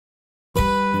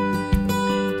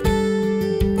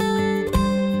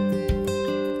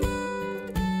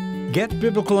Get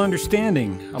biblical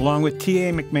understanding, along with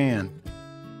T.A. McMahon.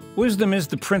 Wisdom is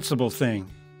the principal thing,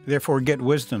 therefore get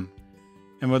wisdom.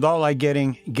 And with all thy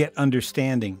getting, get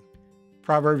understanding.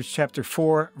 Proverbs chapter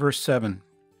 4, verse 7.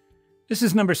 This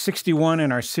is number 61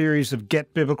 in our series of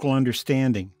Get Biblical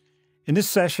Understanding. In this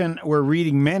session, we're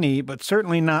reading many, but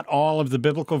certainly not all of the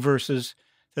biblical verses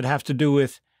that have to do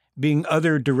with being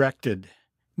other-directed,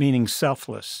 meaning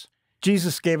selfless.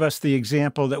 Jesus gave us the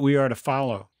example that we are to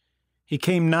follow. He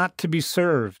came not to be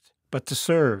served, but to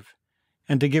serve,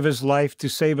 and to give his life to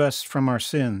save us from our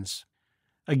sins.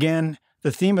 Again,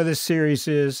 the theme of this series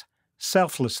is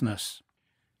selflessness.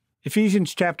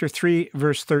 Ephesians chapter 3,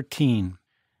 verse 13.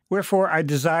 Wherefore I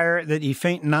desire that ye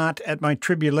faint not at my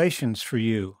tribulations for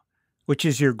you, which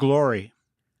is your glory.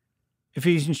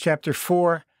 Ephesians chapter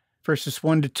 4, verses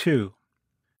 1 to 2.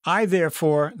 I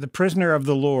therefore, the prisoner of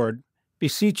the Lord,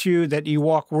 beseech you that ye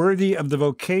walk worthy of the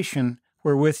vocation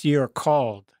wherewith ye are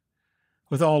called,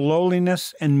 with all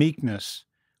lowliness and meekness,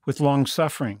 with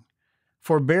longsuffering,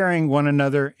 forbearing one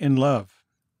another in love.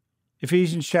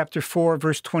 Ephesians chapter 4,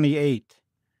 verse 28.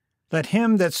 Let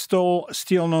him that stole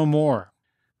steal no more,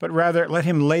 but rather let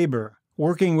him labor,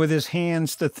 working with his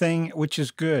hands the thing which is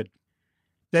good,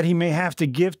 that he may have to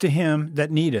give to him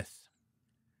that needeth.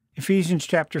 Ephesians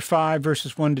chapter 5,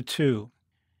 verses 1 to 2.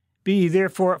 Be ye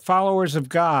therefore followers of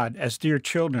God as dear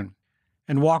children,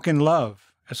 and walk in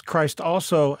love, as Christ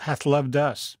also hath loved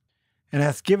us, and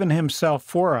hath given himself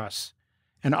for us,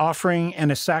 an offering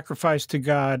and a sacrifice to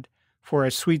God for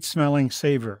a sweet-smelling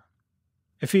savour.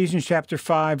 Ephesians chapter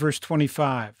 5, verse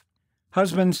 25.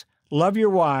 Husbands, love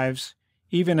your wives,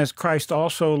 even as Christ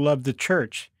also loved the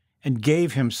church, and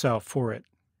gave himself for it.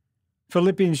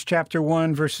 Philippians chapter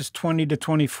 1, verses 20 to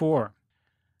 24.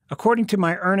 According to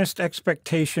my earnest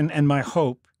expectation and my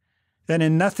hope, that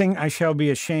in nothing I shall be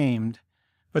ashamed,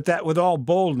 but that with all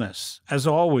boldness, as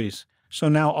always, so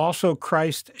now also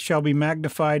Christ shall be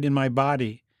magnified in my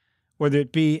body, whether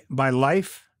it be by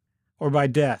life or by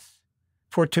death.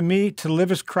 For to me to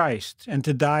live is Christ, and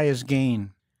to die is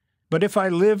gain. But if I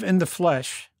live in the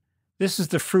flesh, this is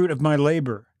the fruit of my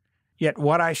labor. Yet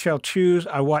what I shall choose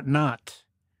I wot not.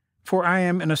 For I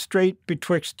am in a strait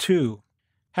betwixt two,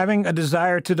 having a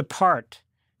desire to depart,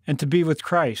 and to be with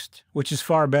Christ, which is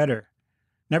far better.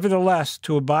 Nevertheless,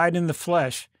 to abide in the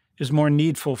flesh is more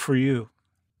needful for you.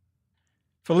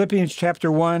 Philippians chapter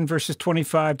 1, verses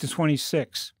 25 to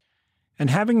 26. And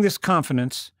having this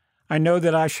confidence, I know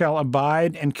that I shall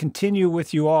abide and continue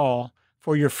with you all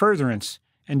for your furtherance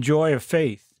and joy of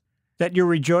faith, that your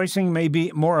rejoicing may be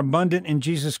more abundant in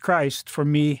Jesus Christ for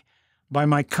me by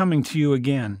my coming to you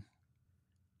again.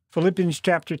 Philippians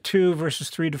chapter 2, verses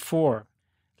 3 to 4.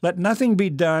 Let nothing be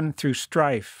done through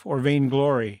strife or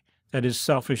vainglory, that is,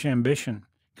 selfish ambition,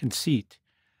 conceit.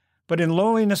 But in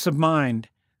lowliness of mind,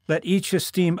 let each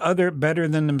esteem other better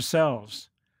than themselves.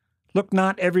 Look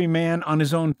not every man on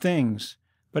his own things,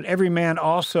 but every man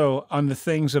also on the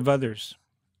things of others.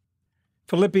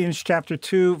 Philippians chapter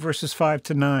 2, verses 5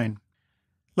 to 9.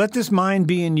 Let this mind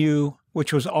be in you,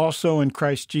 which was also in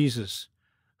Christ Jesus,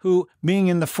 who, being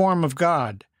in the form of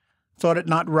God, thought it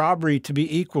not robbery to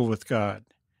be equal with God,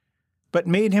 but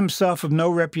made himself of no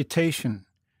reputation,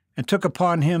 and took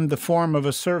upon him the form of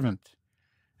a servant,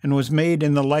 and was made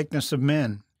in the likeness of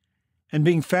men. And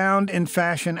being found in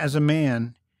fashion as a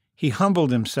man, he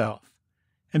humbled himself,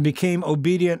 and became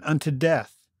obedient unto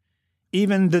death,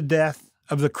 even the death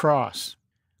of the cross.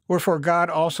 Wherefore God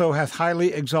also hath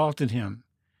highly exalted him,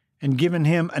 and given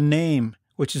him a name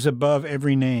which is above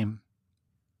every name.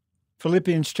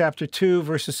 Philippians chapter 2,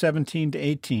 verses 17 to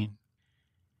 18.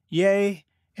 Yea,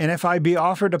 and if I be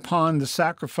offered upon the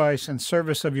sacrifice and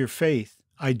service of your faith,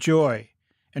 I joy,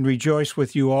 and rejoice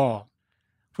with you all.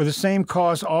 For the same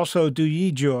cause also do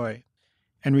ye joy,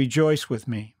 and rejoice with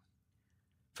me.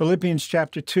 Philippians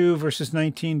chapter 2, verses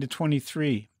 19 to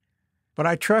 23. But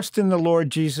I trust in the Lord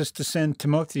Jesus to send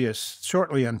Timotheus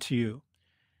shortly unto you,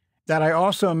 that I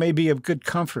also may be of good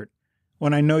comfort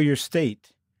when I know your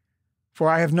state. For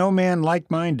I have no man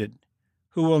like-minded,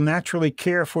 who will naturally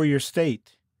care for your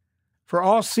state. For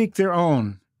all seek their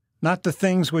own, not the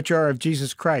things which are of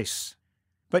Jesus Christ.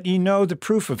 But ye know the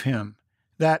proof of him,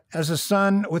 that, as a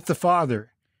son with the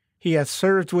Father, he hath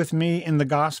served with me in the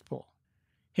gospel.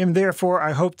 Him therefore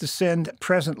I hope to send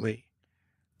presently,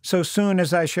 so soon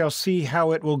as I shall see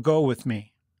how it will go with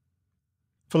me.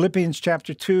 Philippians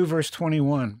chapter 2, verse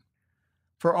 21.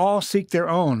 For all seek their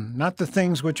own, not the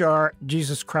things which are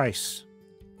Jesus Christ.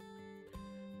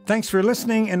 Thanks for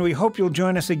listening, and we hope you'll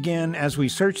join us again as we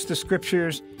search the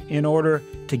Scriptures in order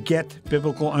to get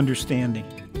biblical understanding.